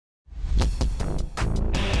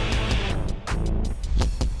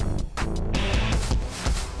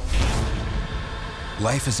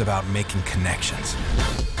Life is about making connections,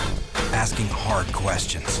 asking hard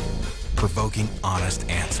questions, provoking honest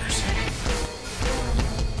answers,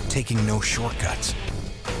 taking no shortcuts,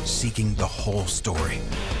 seeking the whole story,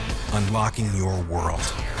 unlocking your world.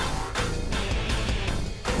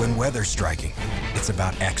 When weather's striking, it's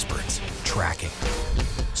about experts tracking,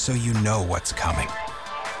 so you know what's coming.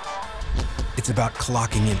 It's about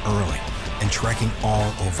clocking in early and trekking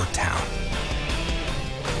all over town.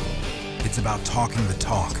 It's about talking the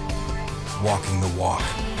talk, walking the walk,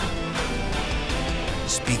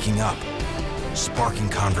 speaking up, sparking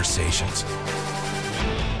conversations,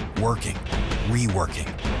 working, reworking,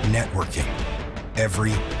 networking,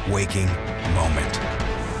 every waking moment.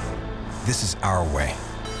 This is our way.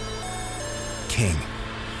 King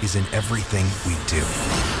is in everything we do.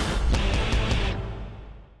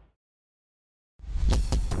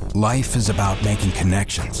 Life is about making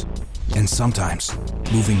connections, and sometimes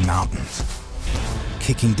moving mountains,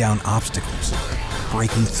 kicking down obstacles,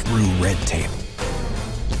 breaking through red tape,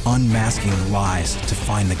 unmasking lies to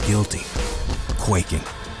find the guilty, quaking.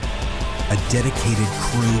 A dedicated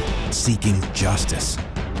crew seeking justice,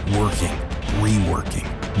 working, reworking,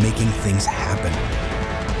 making things happen.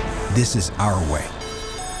 This is our way.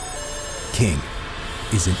 King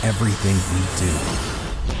is in everything we do.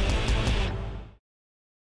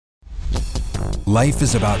 Life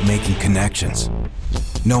is about making connections,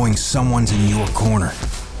 knowing someone's in your corner,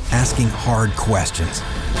 asking hard questions,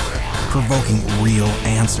 provoking real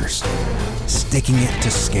answers, sticking it to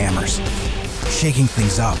scammers, shaking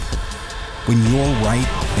things up. When you're right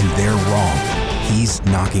and they're wrong, he's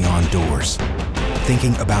knocking on doors,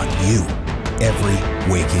 thinking about you every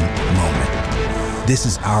waking moment. This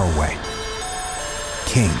is our way.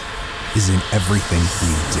 King is in everything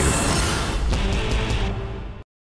we do.